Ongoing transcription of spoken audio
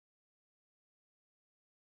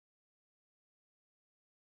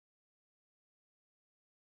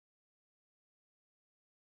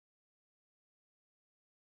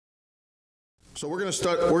So we're going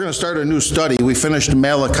to start a new study. We finished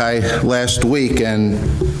Malachi last week, and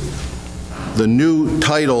the new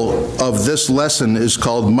title of this lesson is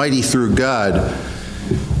called Mighty Through God.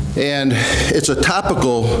 And it's a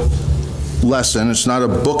topical lesson. It's not a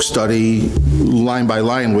book study line by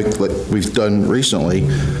line like we've done recently.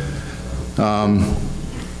 And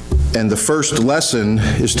the first lesson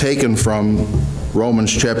is taken from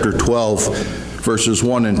Romans chapter 12, verses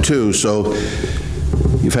 1 and 2. So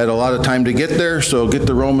you've had a lot of time to get there, so get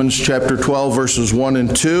to Romans chapter 12, verses 1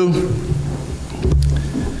 and 2.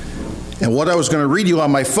 And what I was going to read you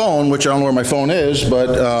on my phone, which I don't know where my phone is,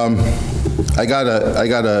 but I got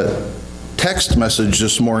a text message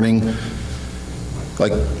this morning.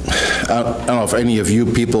 Like, I don't know if any of you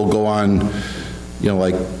people go on,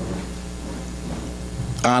 like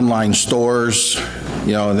online stores,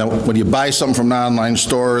 and then when you buy something from an online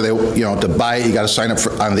store, they, to buy it, you got to sign up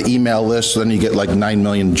on the email list. Then you get like 9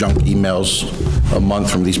 million junk emails a month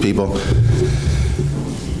from these people.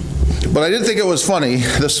 But I did think it was funny.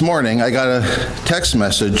 This morning, I got a text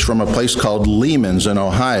message from a place called Lehman's in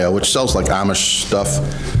Ohio, which sells like Amish stuff.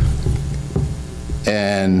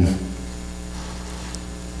 And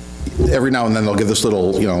every now and then they'll give this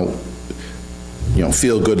little,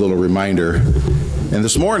 feel-good little reminder. And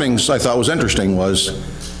this morning's I thought was interesting was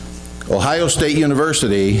Ohio State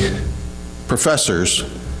University professors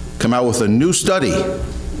come out with a new study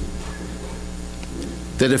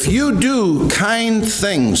that if you do kind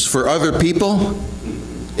things for other people,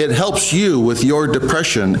 it helps you with your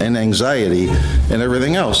depression and anxiety and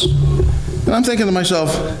everything else. And I'm thinking to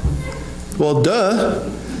myself, well, duh.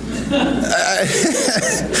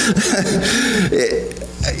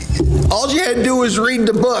 All you had to do was read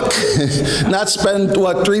the book, not spend,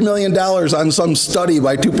 $3 million on some study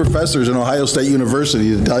by two professors in Ohio State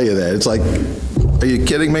University to tell you that. It's like, are you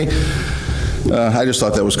kidding me? I just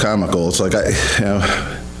thought that was comical. It's like,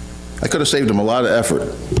 I could have saved them a lot of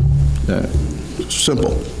effort.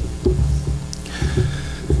 Simple.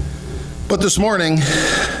 But this morning,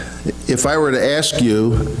 if I were to ask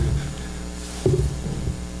you,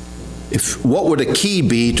 what would a key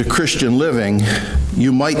be to Christian living,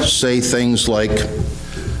 you might say things like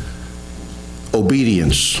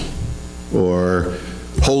obedience, or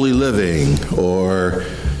holy living, or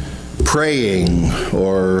praying,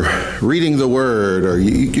 or reading the Word, or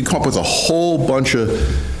you come up with a whole bunch of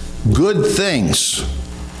good things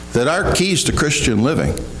that are keys to Christian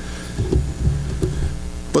living.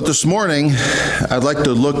 But this morning, I'd like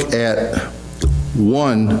to look at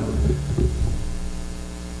one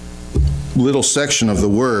little section of the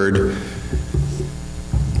Word,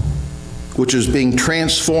 which is being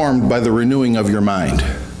transformed by the renewing of your mind.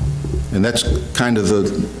 And that's kind of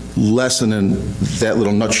the lesson in that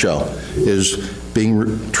little nutshell, is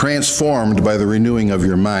being transformed by the renewing of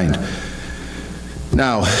your mind.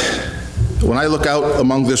 Now, when I look out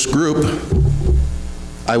among this group,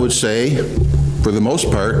 I would say, for the most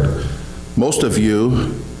part, most of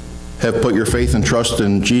you have put your faith and trust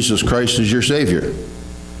in Jesus Christ as your Savior.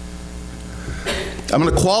 I'm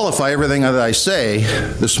going to qualify everything that I say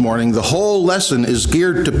this morning. The whole lesson is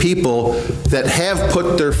geared to people that have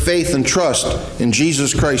put their faith and trust in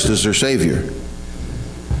Jesus Christ as their Savior.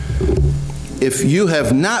 If you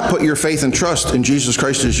have not put your faith and trust in Jesus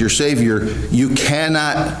Christ as your Savior, you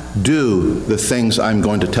cannot do the things I'm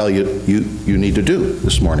going to tell you you need to do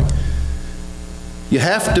this morning. You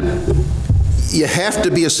have to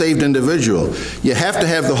be a saved individual. You have to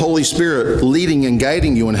have the Holy Spirit leading and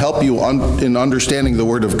guiding you and help you in understanding the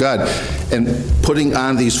Word of God and putting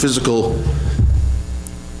on these physical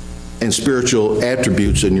and spiritual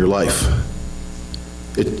attributes in your life.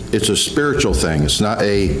 It's a spiritual thing. It's not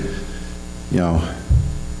a,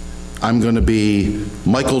 I'm going to be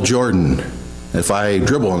Michael Jordan if I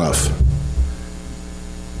dribble enough.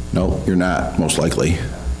 No, you're not, most likely.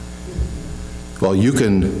 Well, you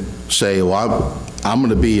can say, well, I'm going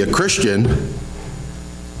to be a Christian,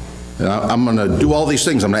 and I'm going to do all these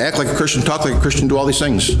things. I'm going to act like a Christian, talk like a Christian, do all these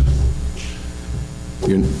things.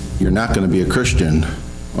 You're not going to be a Christian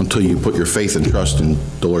until you put your faith and trust in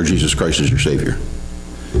the Lord Jesus Christ as your Savior.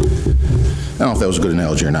 I don't know if that was a good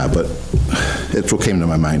analogy or not, but it's what came to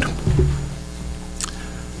my mind.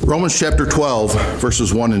 Romans chapter 12,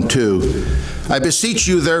 verses 1 and 2. I beseech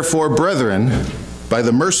you, therefore, brethren, by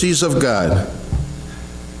the mercies of God,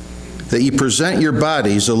 that ye present your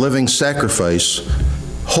bodies a living sacrifice,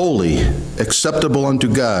 holy, acceptable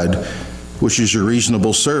unto God, which is your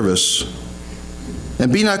reasonable service.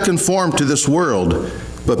 And be not conformed to this world,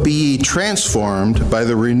 but be ye transformed by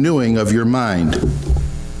the renewing of your mind,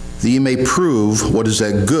 that ye may prove what is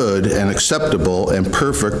that good and acceptable and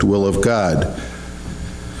perfect will of God.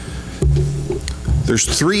 There's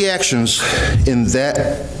three actions in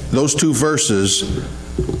those two verses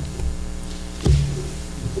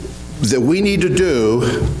that we need to do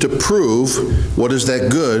to prove what is that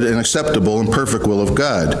good and acceptable and perfect will of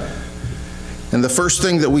God. And the first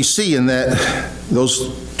thing that we see in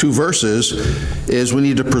those two verses is we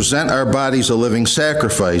need to present our bodies a living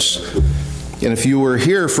sacrifice. And if you were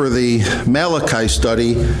here for the Malachi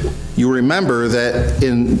study, you remember that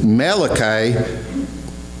in Malachi,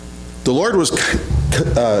 the Lord was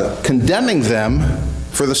condemning them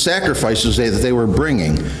for the sacrifices that they were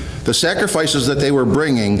bringing. The sacrifices that they were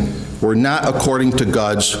bringing were not according to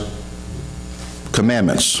God's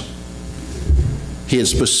commandments. He had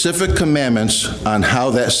specific commandments on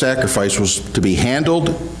how that sacrifice was to be handled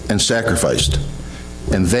and sacrificed.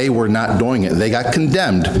 And they were not doing it. They got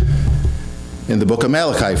condemned in the book of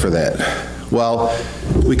Malachi for that. Well,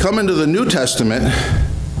 we come into the New Testament,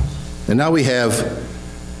 and now we have,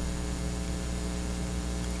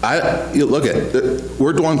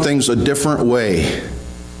 we're doing things a different way.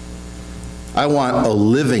 I want a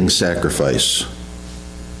living sacrifice.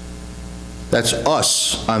 That's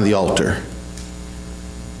us on the altar.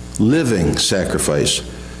 Living sacrifice.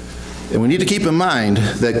 And we need to keep in mind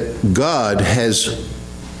that God has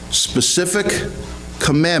specific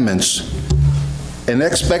commandments and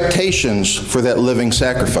expectations for that living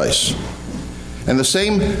sacrifice. And the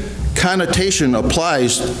same connotation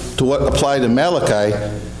applies to what applied in Malachi.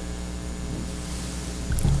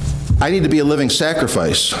 I need to be a living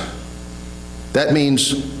sacrifice. That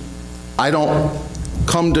means I don't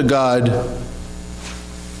come to God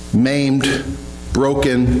maimed,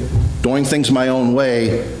 broken, doing things my own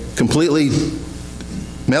way, completely,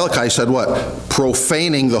 Malachi said what?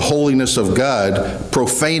 Profaning the holiness of God,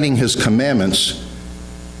 profaning His commandments,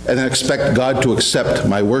 and then expect God to accept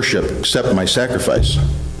my worship, accept my sacrifice.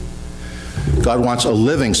 God wants a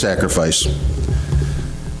living sacrifice.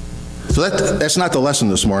 So that's not the lesson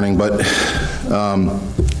this morning, but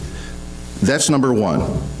that's number one.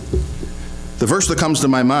 The verse that comes to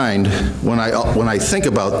my mind when I think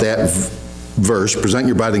about that verse, present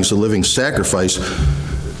your body as a living sacrifice,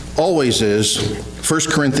 always is 1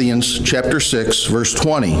 Corinthians chapter 6, verse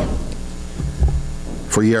 20.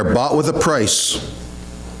 For ye are bought with a price.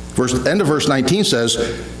 End of verse 19 says,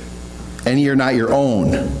 and ye are not your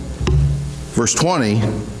own. Verse 20,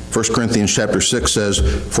 1 Corinthians chapter 6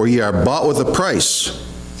 says, for ye are bought with a price.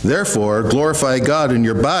 Therefore, glorify God in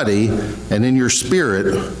your body and in your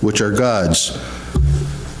spirit, which are God's.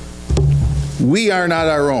 We are not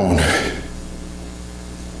our own.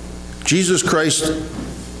 Jesus Christ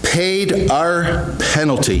paid our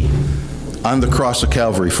penalty on the cross of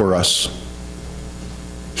Calvary for us.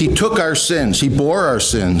 He took our sins. He bore our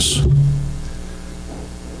sins.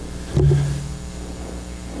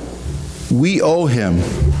 We owe Him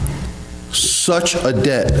such a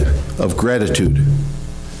debt of gratitude,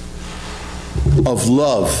 of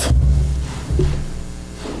love.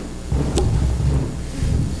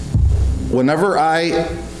 Whenever I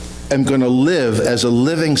am going to live as a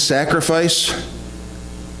living sacrifice,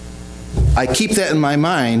 I keep that in my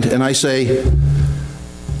mind and I say,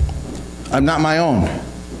 I'm not my own.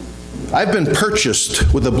 I've been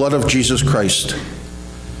purchased with the blood of Jesus Christ.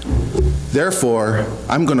 Therefore,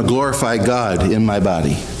 I'm going to glorify God in my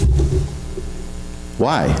body.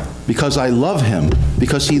 Why? Because I love Him.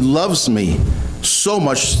 Because He loves me so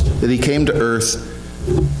much that He came to earth,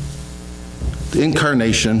 the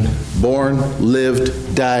incarnation, born,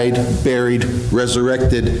 lived, died, buried,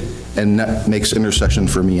 resurrected, and makes intercession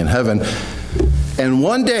for me in heaven. And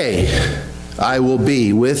one day, I will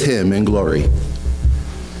be with Him in glory.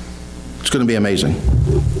 It's going to be amazing.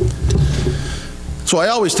 So I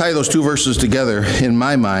always tie those two verses together in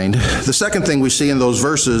my mind. The second thing we see in those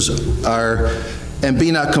verses are, and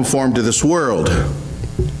be not conformed to this world.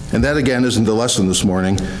 And that again isn't the lesson this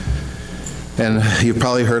morning. And you've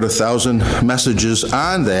probably heard 1,000 messages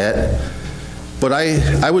on that. But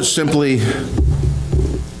I would simply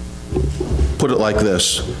put it like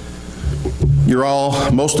this.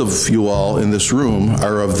 Most of you all in this room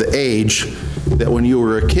are of the age that when you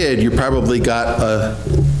were a kid, you probably got a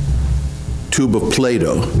tube of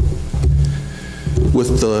Play-Doh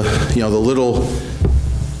with the little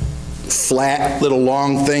flat, little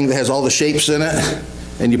long thing that has all the shapes in it,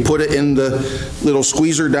 and you put it in the little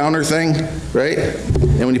squeezer downer thing, right?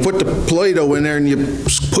 And when you put the Play-Doh in there and you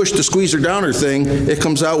push the squeezer downer thing, it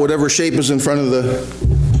comes out whatever shape is in front of the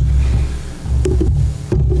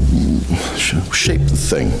shape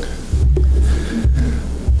thing.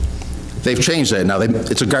 They've changed that now.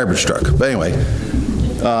 It's a garbage truck. But anyway,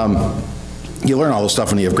 you learn all this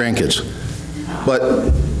stuff when you have grandkids. But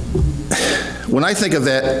when I think of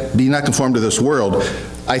that, be not conformed to this world,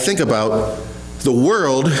 I think about the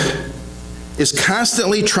world is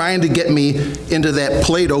constantly trying to get me into that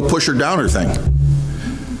Play-Doh pusher-downer thing.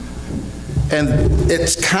 And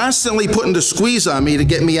it's constantly putting the squeeze on me to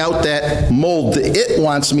get me out that mold that it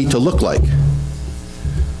wants me to look like.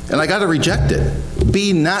 And I got to reject it.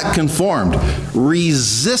 Be not conformed.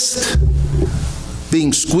 Resist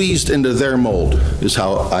being squeezed into their mold is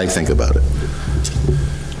how I think about it.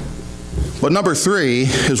 But number 3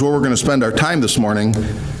 is where we're going to spend our time this morning,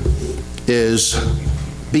 is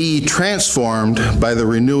be transformed by the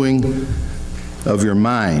renewing of your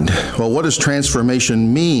mind. Well, what does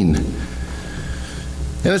transformation mean?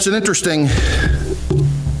 And it's an interesting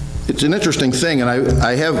thing, and I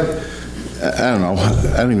don't know,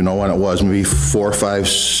 I don't even know when it was, maybe 4, 5,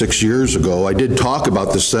 6 years ago, I did talk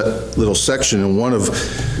about this little section in one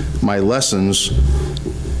of my lessons.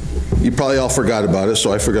 You probably all forgot about it,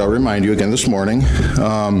 so I figured I'll remind you again this morning.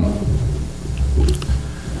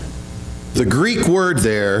 The Greek word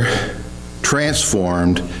there,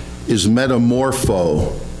 transformed, is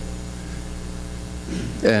metamorpho.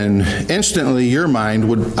 And instantly your mind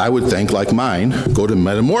would, I would think, like mine, go to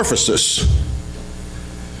metamorphosis,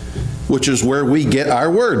 which is where we get our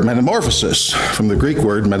word, metamorphosis, from the Greek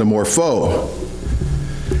word metamorpho.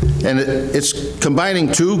 And it's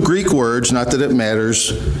combining 2 Greek words, not that it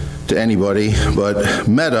matters to anybody, but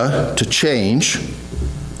meta, to change,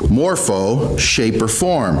 morpho, shape or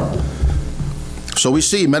form. So we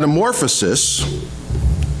see metamorphosis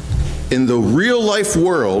in the real life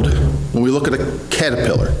world when we look at a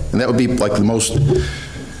caterpillar, and that would be like the most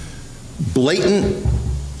blatant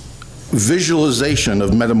visualization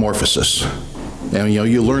of metamorphosis. And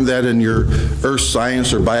you learned that in your earth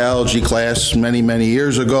science or biology class many, many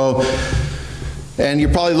years ago. And you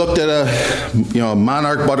probably looked at a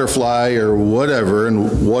monarch butterfly or whatever,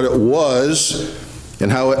 and what it was,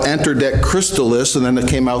 and how it entered that chrysalis, and then it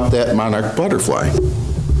came out that monarch butterfly.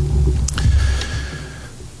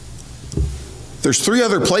 There's 3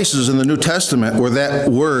 other places in the New Testament where that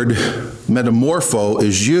word metamorpho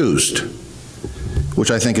is used, which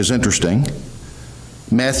I think is interesting.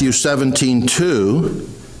 Matthew 17:2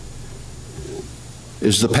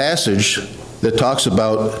 is the passage that talks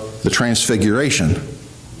about the transfiguration.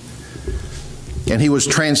 And he was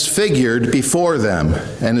transfigured before them,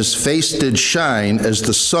 and his face did shine as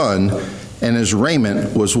the sun, and his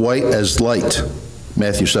raiment was white as light.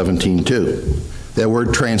 Matthew 17:2. That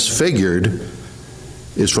word transfigured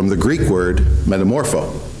is from the Greek word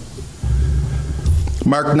metamorpho.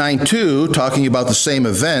 Mark 9:2, talking about the same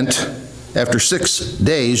event, after 6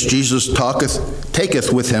 days Jesus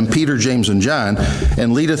taketh with him Peter, James, and John,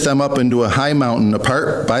 and leadeth them up into a high mountain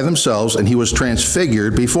apart by themselves, and he was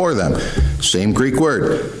transfigured before them. Same Greek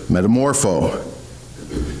word, metamorpho.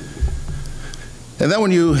 And then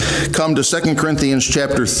when you come to 2 Corinthians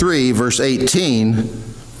chapter 3, verse 18,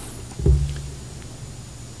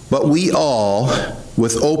 but we all,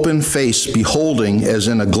 with open face, beholding as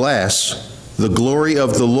in a glass the glory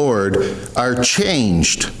of the Lord, are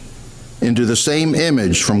changed into the same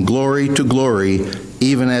image from glory to glory,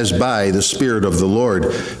 even as by the Spirit of the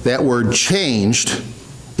Lord. That word changed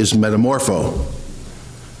is metamorpho.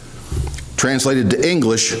 Translated to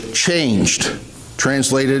English, changed.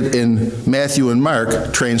 Translated in Matthew and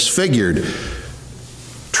Mark, transfigured.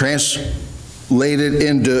 Translated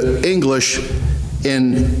into English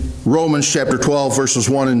in Romans chapter 12, verses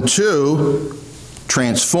 1 and 2,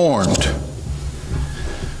 transformed.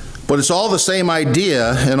 But it's all the same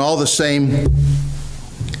idea and all the same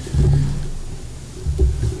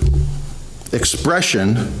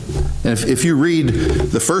expression. And if you read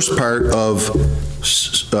the first part of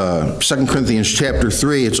 2 Corinthians chapter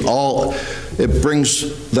 3, it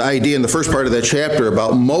brings the idea in the first part of that chapter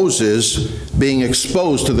about Moses being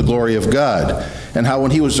exposed to the glory of God. And how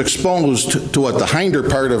when he was exposed to what? The hinder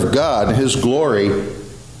part of God, his glory,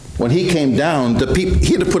 when he came down,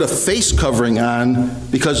 he had to put a face covering on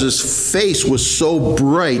because his face was so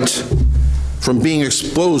bright from being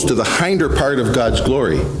exposed to the hinder part of God's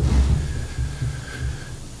glory.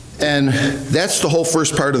 And that's the whole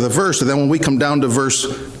first part of the verse. And then when we come down to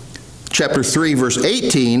chapter 3, verse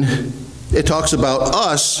 18, it talks about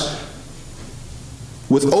us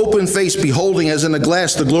with open face beholding as in a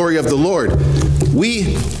glass the glory of the Lord.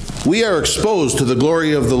 We are exposed to the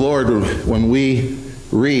glory of the Lord when we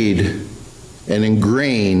read and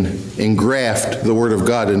engraft the Word of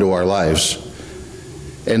God into our lives.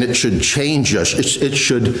 And it should change us. It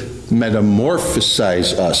should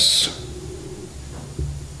metamorphosize us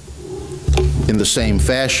in the same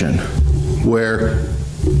fashion, where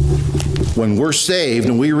when we're saved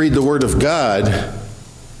and we read the Word of God,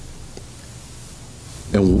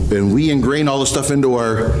 and we ingrain all this stuff into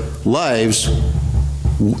our lives,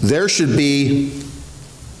 there should be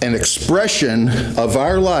an expression of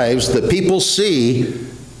our lives that people see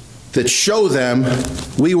that show them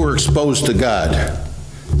we were exposed to God.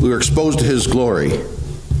 We were exposed to His glory.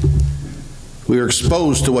 We are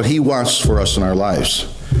exposed to what He wants for us in our lives.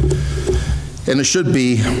 And it should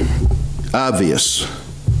be obvious.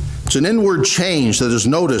 It's an inward change that is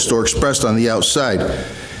noticed or expressed on the outside.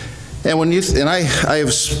 And when you I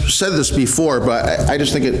have said this before, but I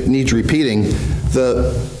just think it needs repeating.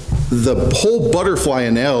 The whole butterfly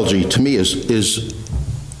analogy to me is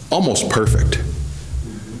almost perfect.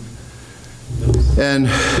 And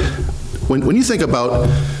when you think about,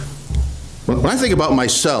 when I think about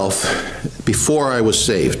myself before I was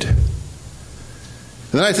saved, and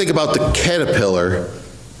then I think about the caterpillar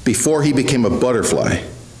before he became a butterfly,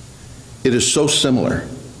 it is so similar.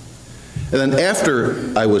 And then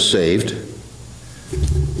after I was saved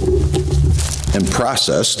and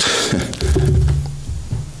processed,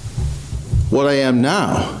 what I am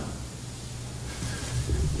now.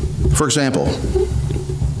 For example,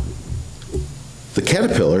 the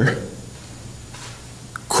caterpillar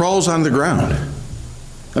crawls on the ground.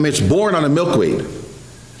 I mean, it's born on a milkweed,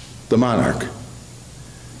 the monarch.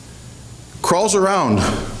 Crawls around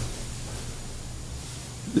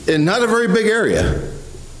in not a very big area.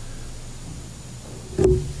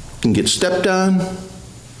 Can get stepped on,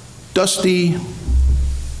 dusty,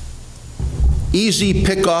 easy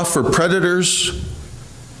pick-off for predators.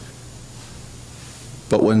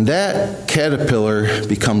 But when that caterpillar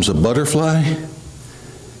becomes a butterfly,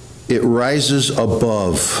 it rises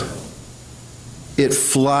above. It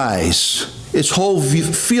flies. Its whole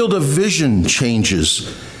field of vision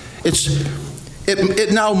changes.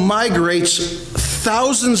 It now migrates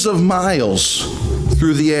thousands of miles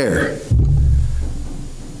through the air.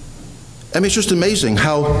 I mean, it's just amazing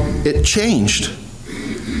how it changed.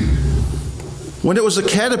 When it was a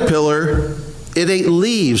caterpillar, it ate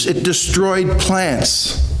leaves, it destroyed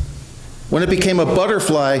plants. When it became a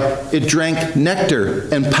butterfly, it drank nectar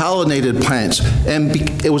and pollinated plants, and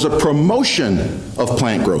it was a promotion of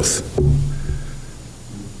plant growth.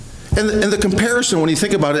 And the comparison, when you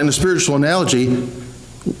think about it in a spiritual analogy,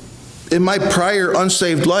 in my prior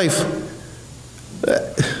unsaved life,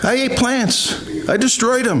 I ate plants. I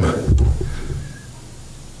destroyed them.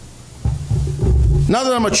 Now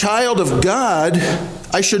that I'm a child of God,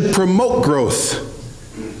 I should promote growth.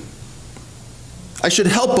 I should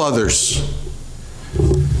help others.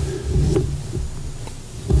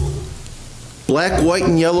 Black, white,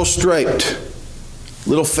 and yellow striped,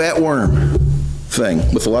 little fat worm thing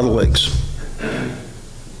with a lot of legs.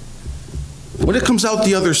 When it comes out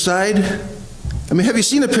the other side, I mean, have you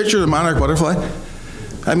seen a picture of the monarch butterfly?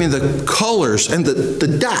 I mean, the colors and the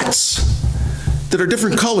dots that are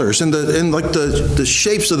different colors, and like the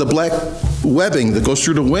shapes of the black webbing that goes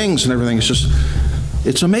through the wings and everything.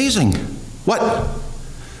 It's amazing. What?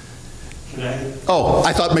 Can I? Oh,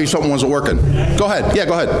 I thought maybe something wasn't working. Go ahead. Yeah,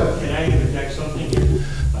 go ahead. Can I interject something here?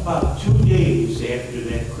 About 2 days after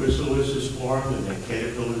that chrysalis is formed and that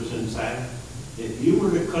caterpillar's inside, if you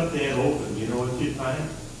were to cut that open, you know what you'd find?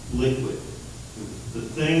 Liquid. The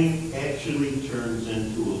thing actually turns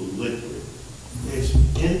into a liquid. It's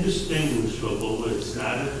indistinguishable. It's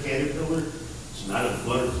not a caterpillar. It's not a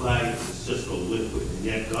butterfly. It's just a liquid. And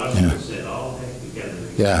yet God said all that together.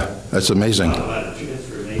 Yeah, that's amazing. Talk about a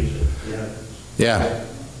transformation. Yeah.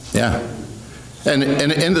 And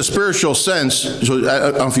in the spiritual sense, so I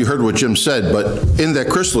don't know if you heard what Jim said, but in that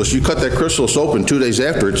chrysalis, you cut that chrysalis open 2 days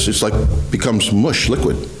after, it's like becomes mush,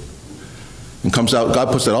 liquid. And comes out,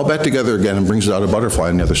 God puts that all back together again and brings out a butterfly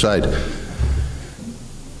on the other side.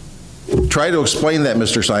 Try to explain that,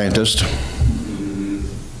 Mr. Scientist.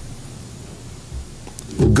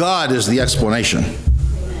 God is the explanation.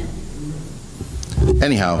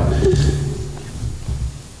 Anyhow,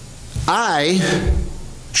 I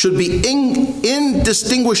should be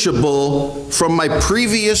indistinguishable from my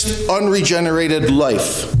previous unregenerated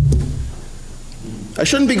life. I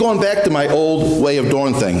shouldn't be going back to my old way of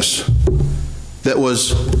doing things that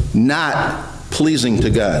was not pleasing to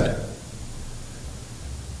God.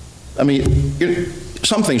 I mean,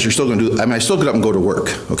 some things you're still going to do. I mean, I still get up and go to work,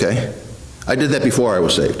 okay? I did that before I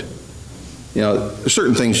was saved. You know, there's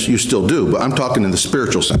certain things you still do, but I'm talking in the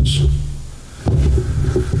spiritual sense.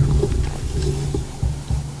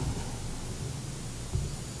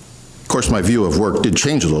 Of course, my view of work did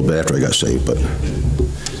change a little bit after I got saved, but...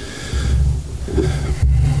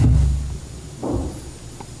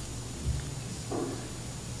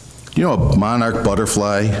 You know, a monarch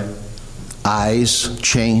butterfly, eyes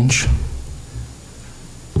change.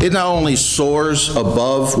 it not only soars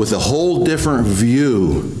above with a whole different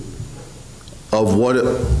view of what it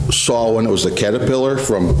saw when it was a caterpillar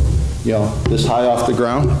from, this high off the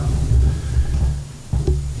ground.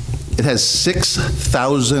 It has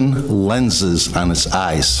 6,000 lenses on its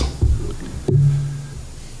eyes.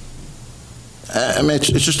 I mean, it's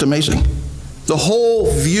just amazing. The whole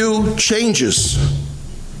view changes.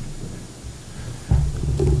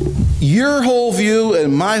 Your whole view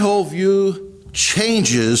and my whole view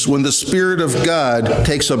changes when the Spirit of God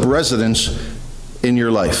takes up residence in your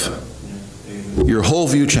life. Your whole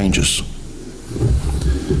view changes.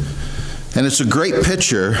 And it's a great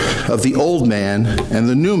picture of the old man and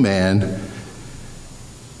the new man.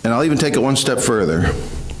 And I'll even take it one step further.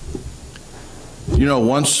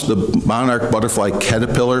 Once the monarch butterfly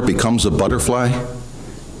caterpillar becomes a butterfly,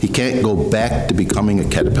 he can't go back to becoming a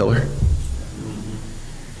caterpillar.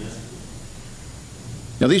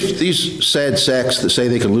 Now, these sad sacks that say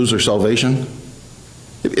they can lose their salvation,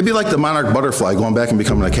 it'd be like the monarch butterfly going back and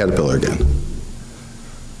becoming a caterpillar again.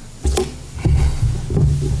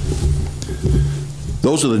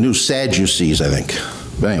 Those are the new Sadducees, I think.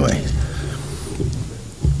 But anyway.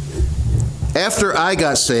 After I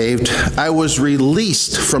got saved, I was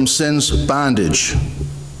released from sin's bondage.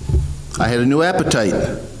 I had a new appetite,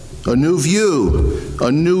 a new view,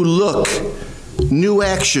 a new look, new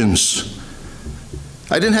actions.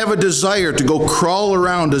 I didn't have a desire to go crawl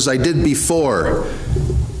around as I did before.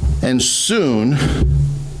 And soon,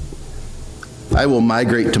 I will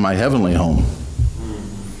migrate to my heavenly home,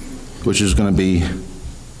 which is going to be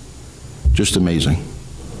just amazing.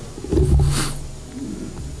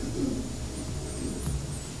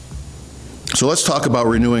 So let's talk about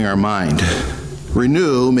renewing our mind.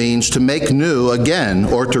 Renew means to make new again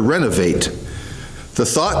or to renovate. The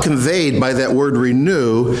thought conveyed by that word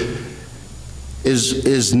renew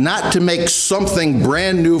is not to make something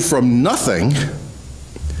brand new from nothing.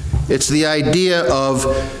 It's the idea of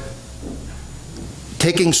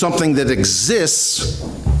taking something that exists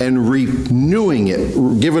and renewing it,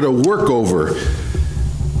 give it a workover,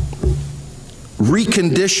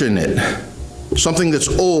 recondition it. Something that's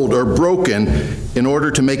old or broken in order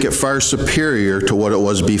to make it far superior to what it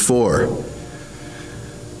was before.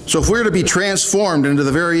 So if we're to be transformed into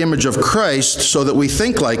the very image of Christ so that we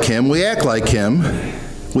think like Him, we act like Him,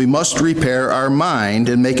 we must repair our mind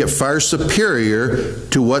and make it far superior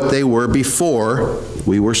to what they were before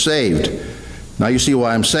we were saved. Now you see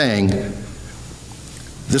why I'm saying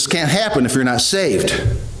this can't happen if you're not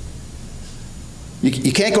saved.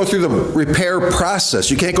 You can't go through the repair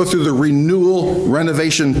process. You can't go through the renewal,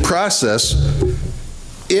 renovation process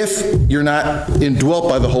if you're not indwelt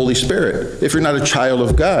by the Holy Spirit, if you're not a child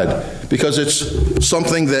of God, because it's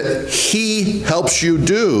something that He helps you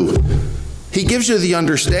do. He gives you the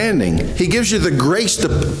understanding. He gives you the grace to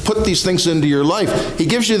put these things into your life. He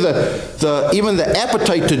gives you even the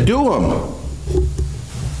appetite to do them.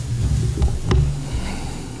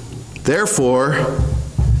 Therefore,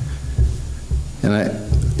 and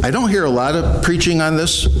I don't hear a lot of preaching on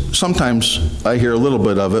this. Sometimes I hear a little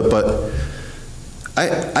bit of it, but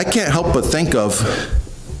I can't help but think of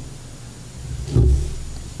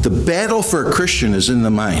the battle for a Christian is in the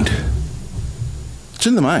mind. It's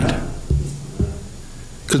in the mind.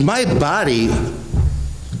 Because my body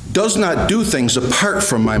does not do things apart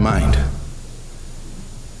from my mind.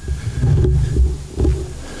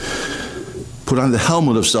 Put on the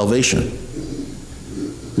helmet of salvation.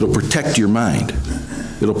 It'll protect your mind.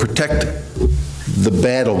 It'll protect the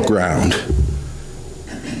battleground.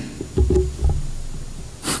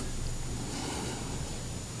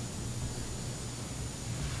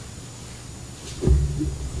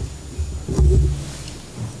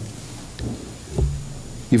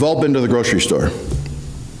 You've all been to the grocery store.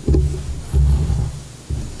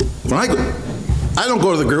 When I don't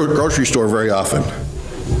go to the grocery store very often.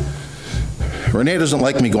 Renee doesn't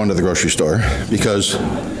like me going to the grocery store because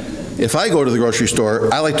if I go to the grocery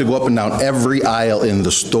store, I like to go up and down every aisle in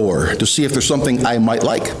the store to see if there's something I might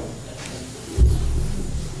like.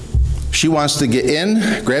 She wants to get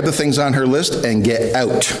in, grab the things on her list, and get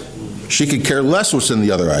out. She could care less what's in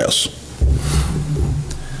the other aisles.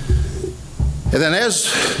 And then as,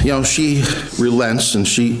 she relents and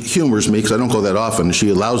she humors me, because I don't go that often, she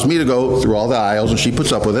allows me to go through all the aisles and she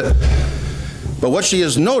puts up with it. But what she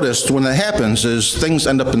has noticed when that happens is things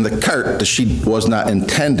end up in the cart that she was not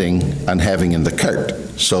intending on having in the cart.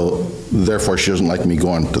 So therefore she doesn't like me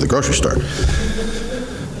going to the grocery store.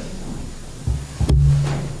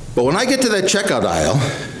 But when I get to that checkout aisle,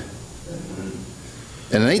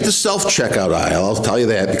 And it ain't the self-checkout aisle, I'll tell you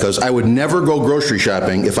that, because I would never go grocery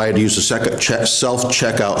shopping if I had to use the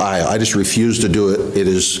self-checkout aisle. I just refuse to do it.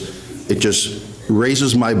 It just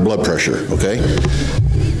raises my blood pressure, okay?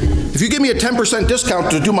 If you give me a 10% discount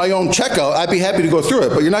to do my own checkout, I'd be happy to go through it,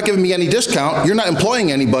 but you're not giving me any discount, you're not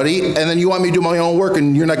employing anybody, and then you want me to do my own work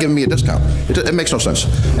and you're not giving me a discount. It makes no sense.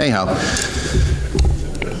 Anyhow,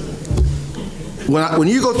 when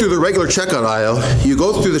you go through the regular checkout aisle, you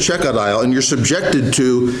go through the checkout aisle and you're subjected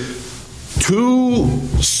to 2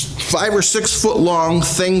 5 or 6 foot long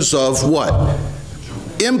things of what?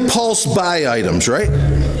 Impulse buy items, right?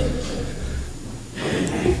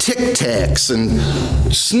 Tic Tacs and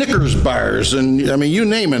Snickers bars, and I mean, you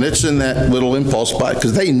name it, it's in that little impulse buy,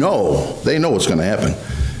 because they know what's going to happen.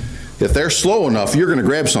 If they're slow enough, you're going to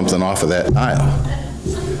grab something off of that aisle.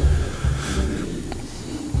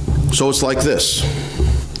 So it's like this.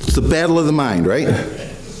 It's the battle of the mind, right?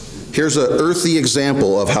 Here's an earthy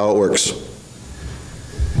example of how it works.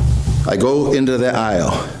 I go into that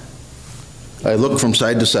aisle. I look from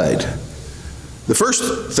side to side. The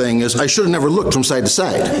first thing is I should have never looked from side to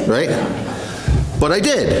side, right? But I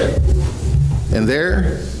did. And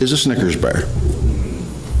there is a Snickers bar.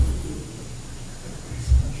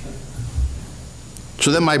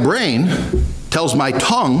 So then my brain tells my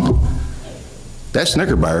tongue that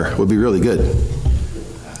Snicker bar would be really good.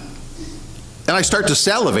 And I start to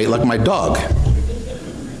salivate like my dog.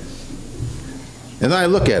 And then I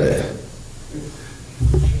look at it.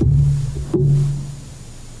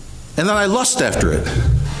 And then I lust after it.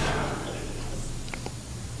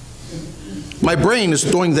 My brain is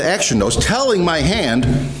doing the action, though. It's telling my hand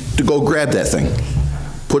to go grab that thing,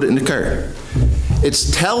 put it in the cart.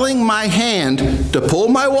 It's telling my hand to pull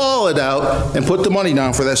my wallet out and put the money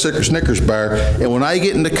down for that Snickers bar. And when I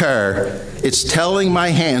get in the car, it's telling my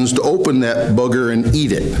hands to open that booger and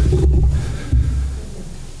eat it.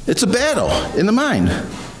 It's a battle in the mind.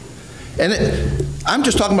 And I'm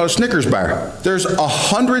just talking about a Snickers bar. There's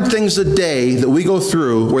 100 things a day that we go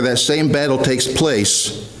through where that same battle takes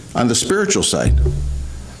place on the spiritual side.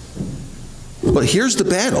 But here's the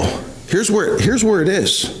battle. Here's where it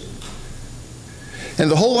is. And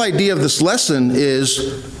the whole idea of this lesson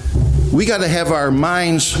is we got to have our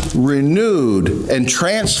minds renewed and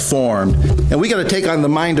transformed, and we got to take on the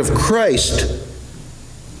mind of Christ.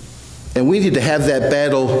 And we need to have that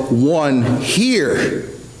battle won here.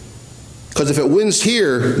 Because if it wins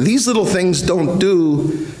here, these little things don't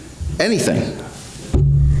do anything.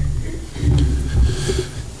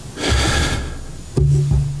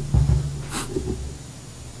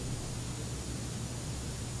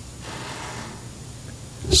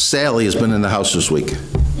 Sally has been in the house this week.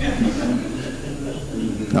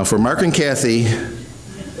 Now for Mark and Kathy,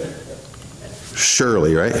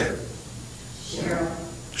 Shirley, right?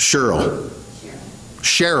 Cheryl.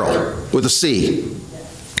 Cheryl with a C.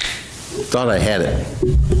 Thought I had it.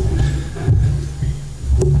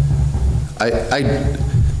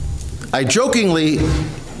 I jokingly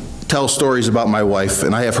tell stories about my wife,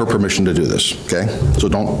 and I have her permission to do this, okay? So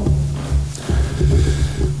don't.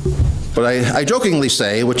 But I jokingly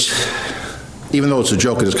say, which, even though it's a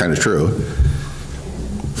joke, it is kind of true,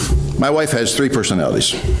 my wife has 3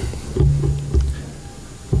 personalities.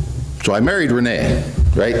 So I married Renee,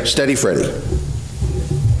 right? Steady Freddy.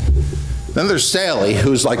 Then there's Sally,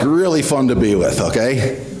 who's like really fun to be with,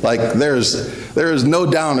 okay? Like there is no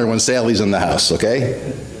downer when Sally's in the house,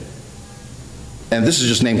 okay? And this is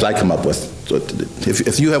just names I come up with. So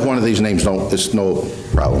if you have one of these names, it's no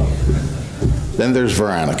problem. Then there's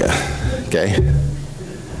Veronica, okay?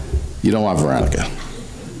 You don't want Veronica.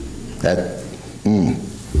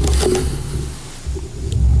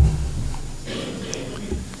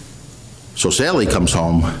 So Sally comes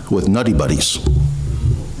home with Nutty Buddies.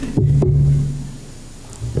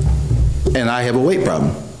 And I have a weight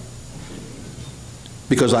problem.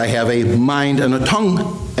 Because I have a mind and a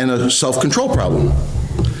tongue and a self-control problem.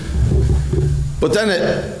 But then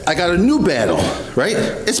I got a new battle, right?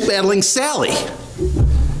 It's battling Sally.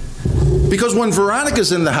 Because when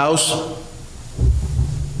Veronica's in the house,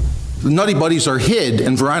 the Nutty Buddies are hid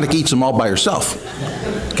and Veronica eats them all by herself,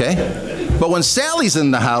 okay? But when Sally's in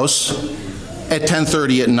the house at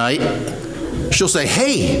 10:30 at night, she'll say,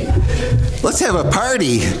 hey, let's have a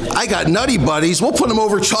party. I got Nutty Buddies. We'll put them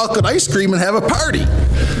over chocolate ice cream and have a party.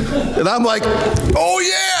 And I'm like, oh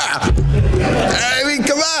yeah. I mean,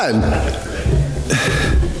 come on.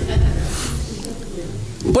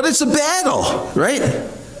 But it's a battle, right?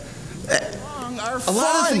 A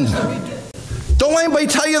lot of things that we do. Don't let anybody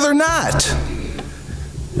tell you they're not.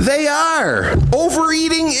 They are.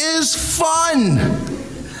 Overeating is fun.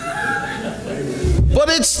 But but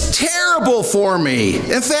it's terrible for me.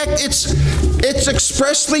 In fact, it's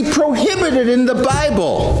expressly prohibited in the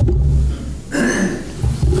Bible.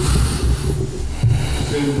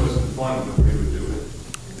 Sin wasn't fun when we would do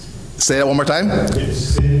it. Say that one more time. If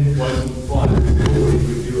sin wasn't fun, we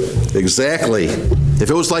would do it. Exactly. If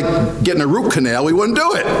it was like getting a root canal, we wouldn't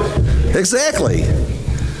do it. Exactly.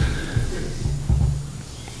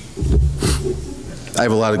 I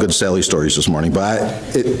have a lot of good Sally stories this morning, but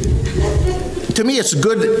to me it's a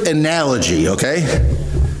good analogy, okay?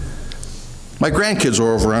 My grandkids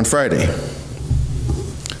were over on Friday.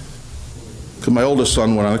 Because my oldest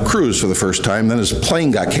son went on a cruise for the first time, then his plane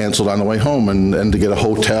got canceled on the way home, and to get a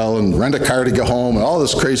hotel and rent a car to get home and all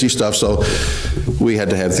this crazy stuff, so we had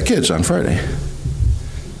to have the kids on Friday.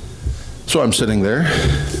 So I'm sitting there,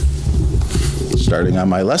 starting on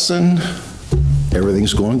my lesson,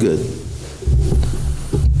 everything's going good.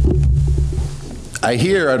 I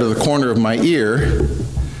hear out of the corner of my ear,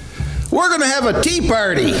 we're going to have a tea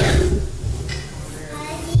party.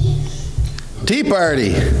 Tea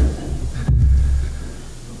party.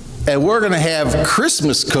 And we're going to have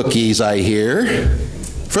Christmas cookies, I hear,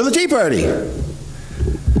 for the tea party.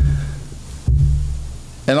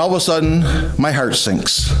 And all of a sudden, my heart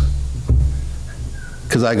sinks.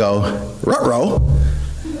 Because I go, ruh-roh.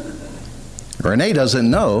 Renee doesn't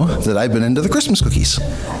know that I've been into the Christmas cookies.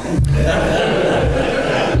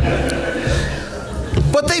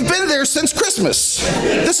 But they've been there since Christmas.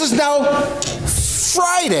 This is now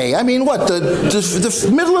Friday. I mean, what,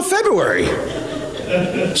 the middle of February.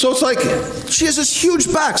 So it's like, she has this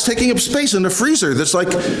huge box taking up space in the freezer that's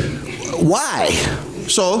like, why?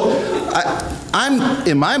 So I'm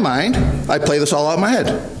in my mind, I play this all out in my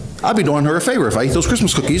head. I'll be doing her a favor if I eat those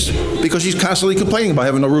Christmas cookies because she's constantly complaining about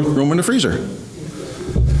having no room in the freezer.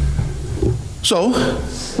 So,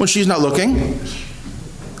 when she's not looking,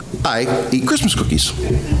 I eat Christmas cookies,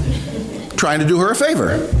 trying to do her a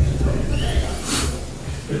favor.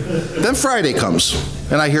 Then Friday comes,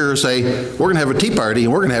 and I hear her say, we're going to have a tea party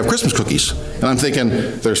and we're going to have Christmas cookies. And I'm thinking,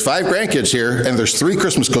 there's 5 grandkids here and there's 3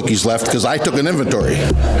 Christmas cookies left because I took an inventory.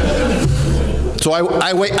 So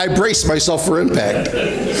I brace myself for impact.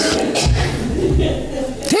 Tim!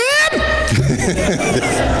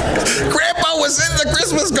 Grandpa was in the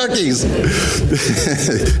Christmas cookies!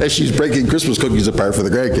 As she's breaking Christmas cookies apart for the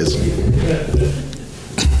grandkids.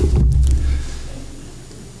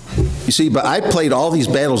 You see, but I played all these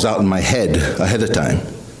battles out in my head ahead of time.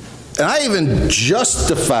 And I even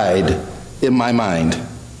justified in my mind,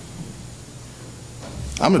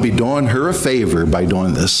 I'm going to be doing her a favor by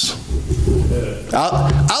doing this.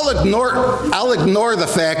 I'll ignore the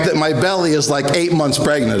fact that my belly is like 8 months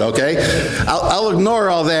pregnant, okay? I'll ignore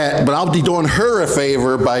all that, but I'll be doing her a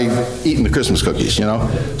favor by eating the Christmas cookies, you know?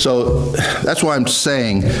 So that's why I'm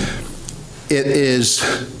saying it is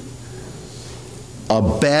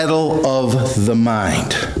a battle of the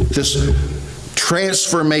mind. This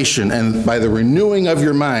transformation, and by the renewing of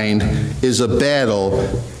your mind, is a battle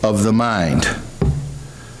of the mind.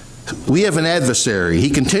 We have an adversary. He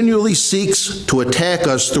continually seeks to attack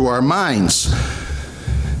us through our minds.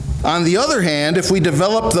 On the other hand, if we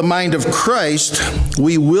develop the mind of Christ,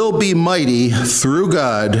 we will be mighty through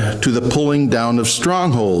God to the pulling down of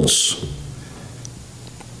strongholds.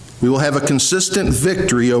 We will have a consistent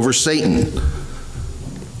victory over Satan.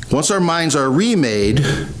 Once our minds are remade,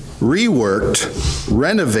 reworked,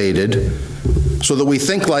 renovated, so that we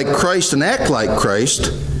think like Christ and act like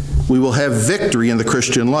Christ, we will have victory in the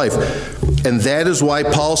Christian life. And that is why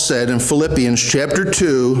Paul said in Philippians chapter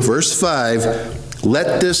 2, verse 5,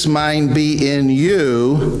 let this mind be in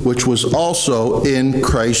you, which was also in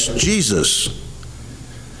Christ Jesus.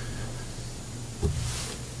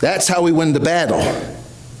 That's how we win the battle,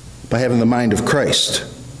 by having the mind of Christ.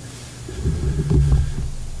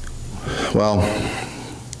 Well,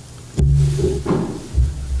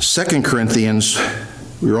 2 Corinthians,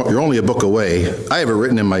 you're only a book away. I have it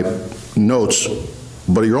written in my notes,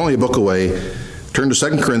 but you're only a book away. Turn to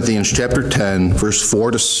 2 Corinthians chapter 10, verse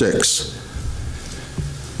 4 to 6.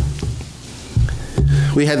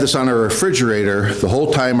 We had this on our refrigerator the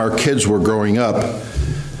whole time our kids were growing up.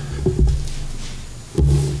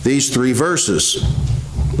 These 3 verses.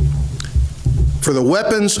 For the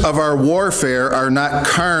weapons of our warfare are not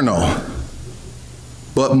carnal,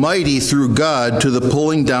 but mighty through God to the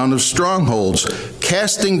pulling down of strongholds,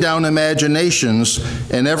 casting down imaginations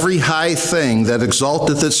and every high thing that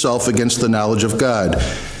exalteth itself against the knowledge of God,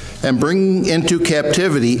 and bringing into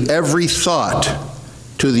captivity every thought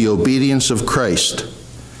to the obedience of Christ,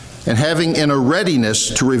 and having in a readiness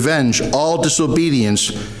to revenge all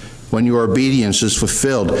disobedience when your obedience is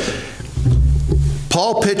fulfilled.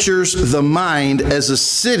 Paul pictures the mind as a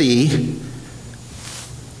city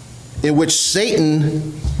in which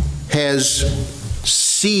Satan has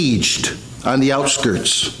sieged on the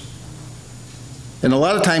outskirts. And a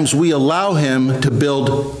lot of times we allow him to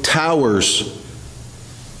build towers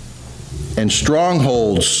and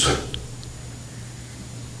strongholds.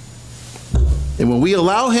 And when we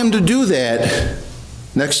allow him to do that,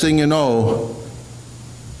 next thing you know,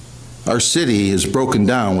 our city is broken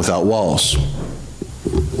down without walls.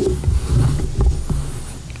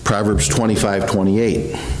 Proverbs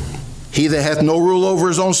 25:28. He that hath no rule over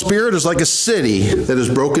his own spirit is like a city that is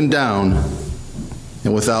broken down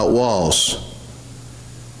and without walls.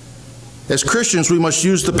 As Christians, we must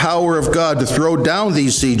use the power of God to throw down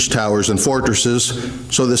these siege towers and fortresses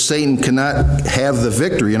so that Satan cannot have the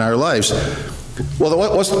victory in our lives.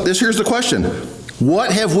 Well, here's the question.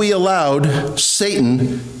 What have we allowed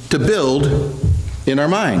Satan to build in our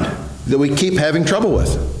mind that we keep having trouble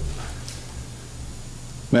with?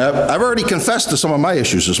 I've already confessed to some of my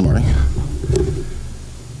issues this morning.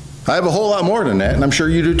 I have a whole lot more than that, and I'm sure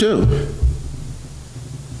you do too.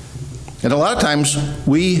 And a lot of times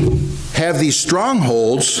we have these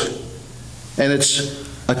strongholds, and it's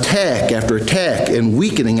attack after attack and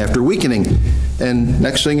weakening after weakening. And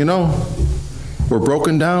next thing you know, we're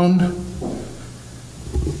broken down,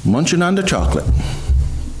 munching on the chocolate.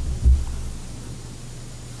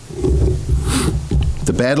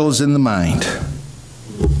 The battle is in the mind.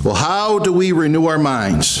 Well, how do we renew our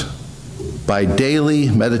minds? By daily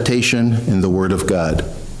meditation in the Word of God.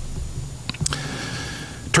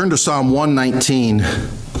 Turn to Psalm 119,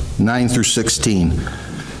 9 through 16.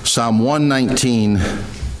 Psalm 119,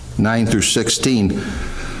 9 through 16.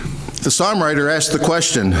 The psalm writer asked the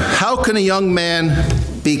question, how can a young man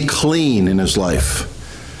be clean in his life?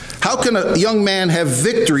 How can a young man have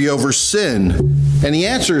victory over sin? And he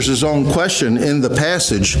answers his own question in the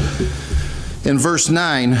passage. In verse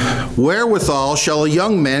 9, wherewithal shall a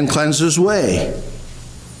young man cleanse his way?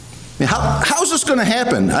 I mean, how is this going to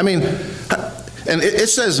happen? I mean, and it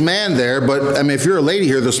says man there, but I mean, if you're a lady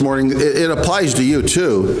here this morning, it applies to you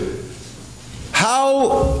too.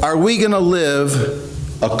 How are we going to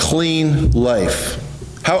live a clean life?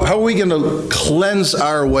 How are we going to cleanse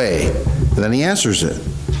our way? And then he answers it.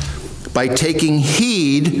 By taking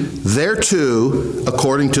heed thereto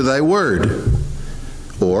according to thy word.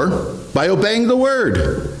 Or by obeying the word.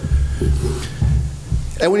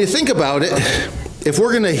 And when you think about it, if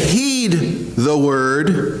we're going to heed the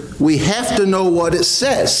word, we have to know what it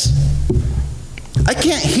says. I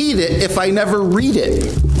can't heed it if I never read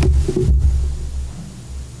it.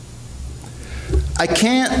 I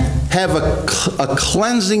can't have a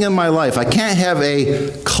cleansing in my life. I can't have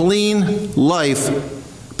a clean life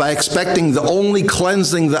by expecting the only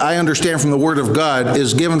cleansing that I understand from the Word of God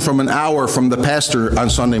is given from an hour from the pastor on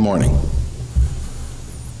Sunday morning.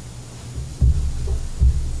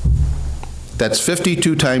 That's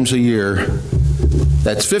 52 times a year.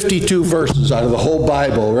 That's 52 verses out of the whole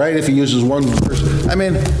Bible, right? If he uses one verse. I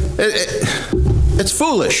mean, it's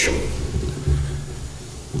foolish.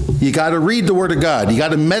 You got to read the Word of God. You got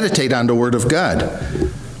to meditate on the Word of God.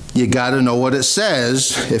 You got to know what it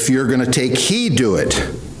says if you're going to take heed to it.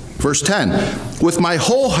 Verse 10, with my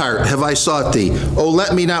whole heart have I sought thee. Oh,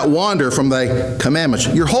 let me not wander from thy commandments.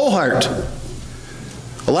 Your whole heart.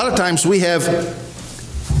 A lot of times we have,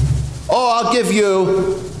 I'll give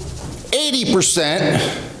you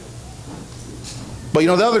 80%, but you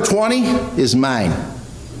know the other 20 is mine.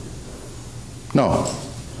 No.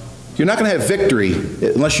 You're not going to have victory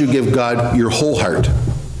unless you give God your whole heart.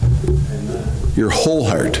 Your whole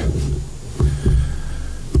heart.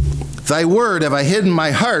 Thy word have I hid in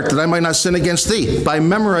my heart that I might not sin against thee. By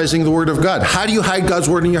memorizing the word of God. How do you hide God's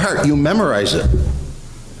word in your heart? You memorize it.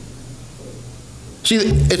 See,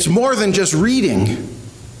 it's more than just reading.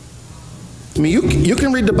 I mean, you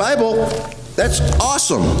can read the Bible. That's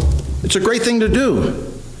awesome. It's a great thing to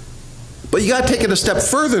do. But you got to take it a step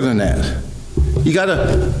further than that. You got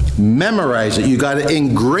to memorize it. You got to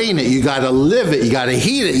ingrain it. You got to live it. You got to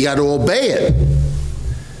heed it. You got to obey it.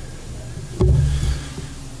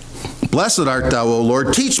 Blessed art thou, O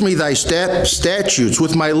Lord. Teach me thy statutes.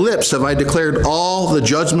 With my lips have I declared all the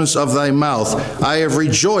judgments of thy mouth. I have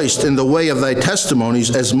rejoiced in the way of thy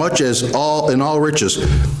testimonies as much as in all riches.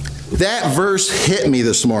 That verse hit me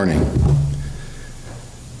this morning.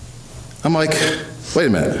 I'm like, wait a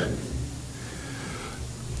minute.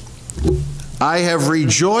 I have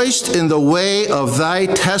rejoiced in the way of thy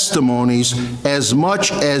testimonies as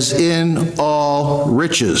much as in all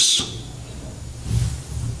riches.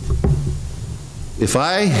 If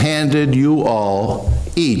I handed you all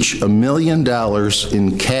each $1 million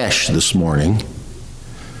in cash this morning,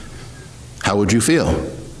 how would you feel?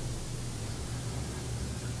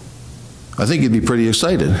 I think you'd be pretty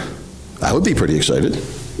excited. I would be pretty excited.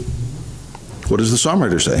 What does the psalm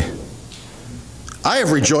writer say? I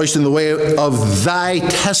have rejoiced in the way of thy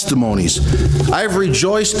testimonies. I have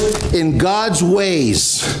rejoiced in God's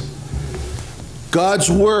ways,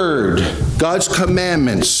 God's word, God's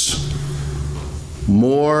commandments,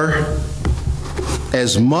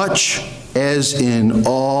 as much as in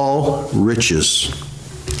all riches.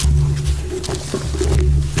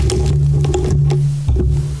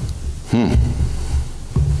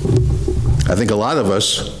 I think a lot of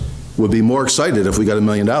us would be more excited if we got $1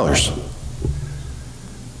 million.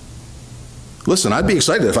 Listen, I'd be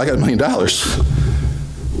excited if I got $1 million.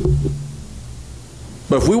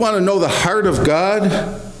 But if we want to know the heart of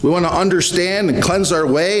God, we want to understand and cleanse our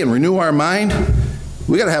way and renew our mind,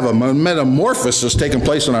 we got to have a metamorphosis taking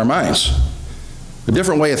place in our minds. A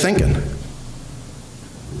different way of thinking.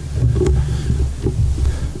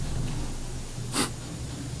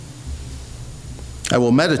 I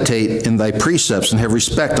will meditate in thy precepts and have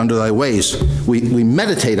respect unto thy ways. We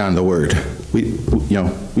meditate on the word. We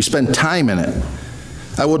spend time in it.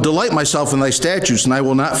 I will delight myself in thy statutes, and I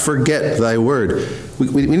will not forget thy word.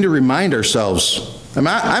 We need to remind ourselves. I'm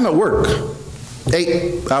at work,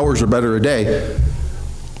 8 hours or better a day.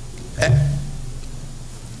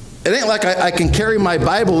 It ain't like I can carry my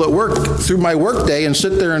Bible at work through my work day and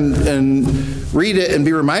sit there and read it and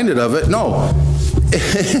be reminded of it. No.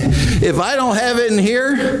 If I don't have it in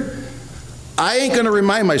here, I ain't going to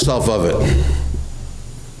remind myself of it.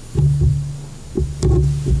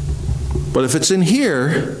 But if it's in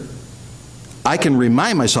here, I can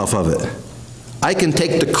remind myself of it. I can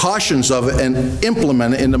take the cautions of it and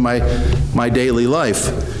implement it into my daily life.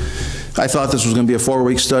 I thought this was going to be a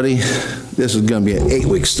 4-week study. This is going to be an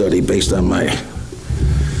 8-week study based on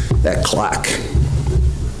that clock.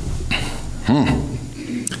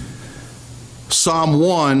 Psalm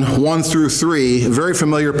 1 through 3, a very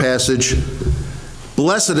familiar passage.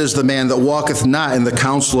 Blessed is the man that walketh not in the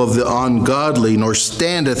counsel of the ungodly, nor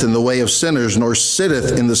standeth in the way of sinners, nor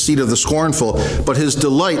sitteth in the seat of the scornful. But his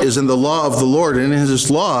delight is in the law of the Lord, and in his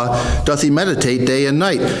law doth he meditate day and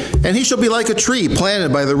night. And he shall be like a tree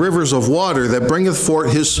planted by the rivers of water, that bringeth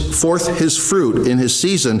forth his fruit in his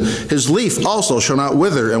season. His leaf also shall not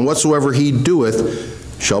wither, and whatsoever he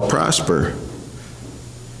doeth shall prosper.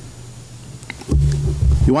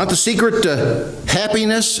 You want the secret to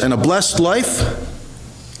happiness and a blessed life?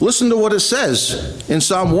 Listen to what it says in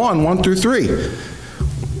Psalm 1 through 3.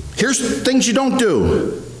 Here's things you don't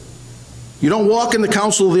do. You don't walk in the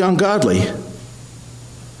counsel of the ungodly.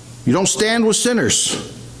 You don't stand with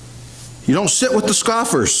sinners. You don't sit with the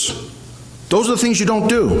scoffers. Those are the things you don't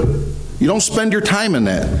do. You don't spend your time in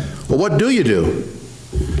that. Well, what do you do?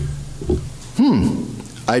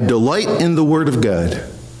 I delight in the word of God.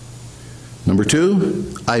 Number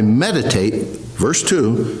 2, I meditate, verse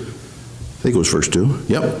 2, I think it was verse 2,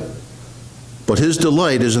 yep. But his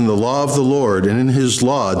delight is in the law of the Lord, and in his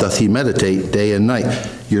law doth he meditate day and night.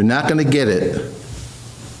 You're not going to get it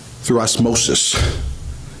through osmosis,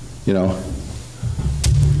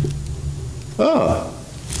 Oh,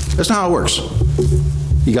 that's not how it works.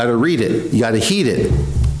 You got to read it. You got to heed it.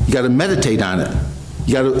 You got to meditate on it.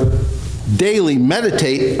 You got to daily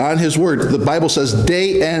meditate on his word. The Bible says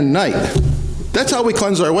day and night. That's how we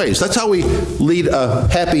cleanse our ways. That's how we lead a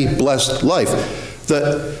happy, blessed life.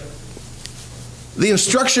 The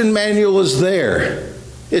instruction manual is there.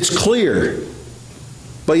 It's clear.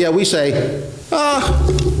 But yet we say,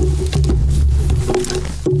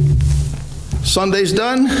 Sunday's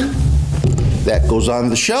done. That goes on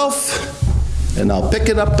the shelf, and I'll pick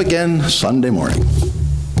it up again Sunday morning.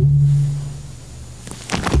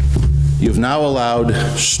 You've now allowed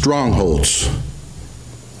strongholds,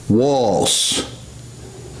 walls,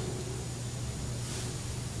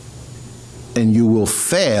 and you will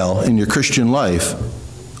fail in your Christian life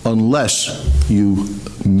unless you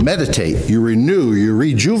meditate, you renew, you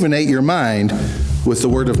rejuvenate your mind with the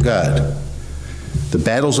Word of God. The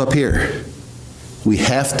battle's up here. We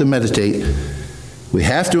have to meditate. We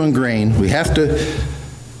have to ingrain. We have to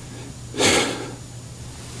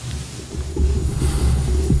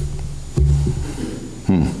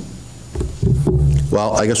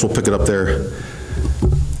Well, I guess we'll pick it up there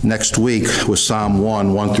next week with Psalm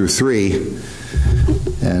 1 through 3,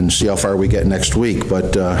 and see how far we get next week.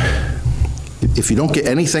 But if you don't get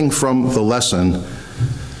anything from the lesson,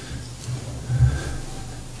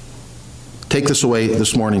 take this away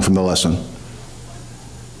this morning from the lesson.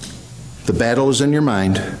 The battle is in your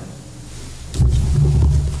mind.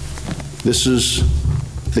 This is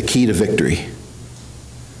the key to victory.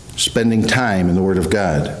 Spending time in the Word of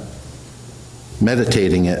God.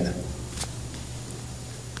 meditating it.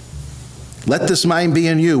 Let this mind be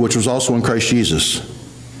in you, which was also in Christ Jesus.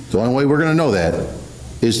 The only way we're going to know that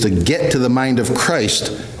is to get to the mind of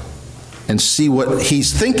Christ and see what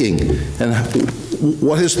he's thinking and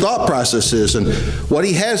what his thought process is and what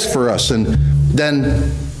he has for us. And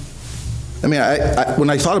then, I mean, when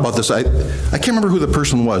I thought about this, I can't remember who the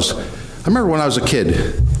person was. I remember when I was a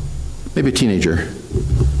kid, maybe a teenager,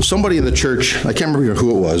 somebody in the church, I can't remember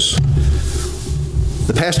who it was,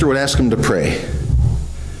 the pastor would ask him to pray.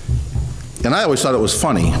 And I always thought it was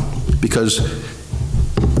funny because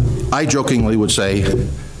I jokingly would say,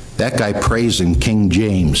 that guy prays in King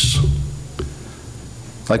James.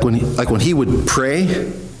 Like when he would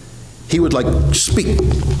pray, he would like speak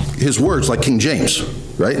his words like King James,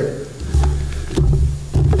 right?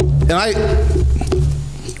 And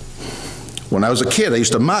when I was a kid, I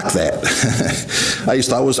used to mock that. I used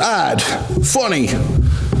to thought it was odd, funny.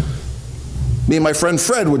 Me and my friend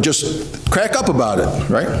Fred would just crack up about it,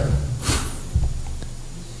 right?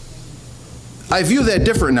 I view that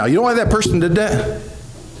different now. You know why that person did that?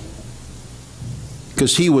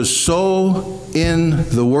 Because he was so in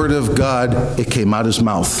the Word of God, it came out his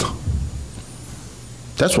mouth.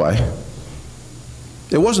 That's why.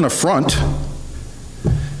 It wasn't a front.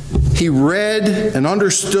 He read and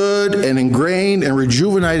understood and ingrained and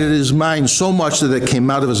rejuvenated his mind so much that it came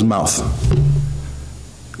out of his mouth.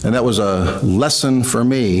 And that was a lesson for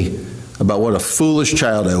me about what a foolish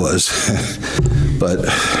child I was. But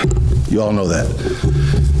you all know that.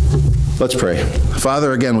 Let's pray.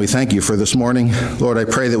 Father, again, we thank you for this morning. Lord, I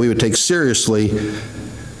pray that we would take seriously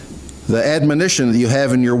the admonition that you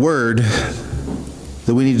have in your word,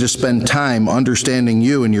 that we need to spend time understanding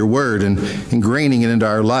you and your word and ingraining it into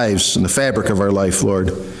our lives and the fabric of our life, Lord,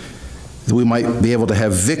 that we might be able to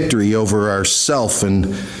have victory over ourself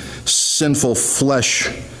and sinful flesh,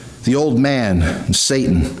 the old man and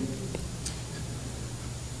Satan.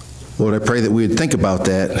 Lord, I pray that we would think about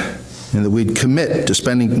that and that we'd commit to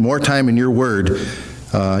spending more time in your word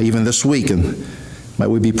even this week, and might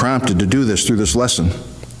we be prompted to do this through this lesson.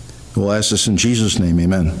 We'll ask this in Jesus' name,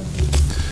 amen.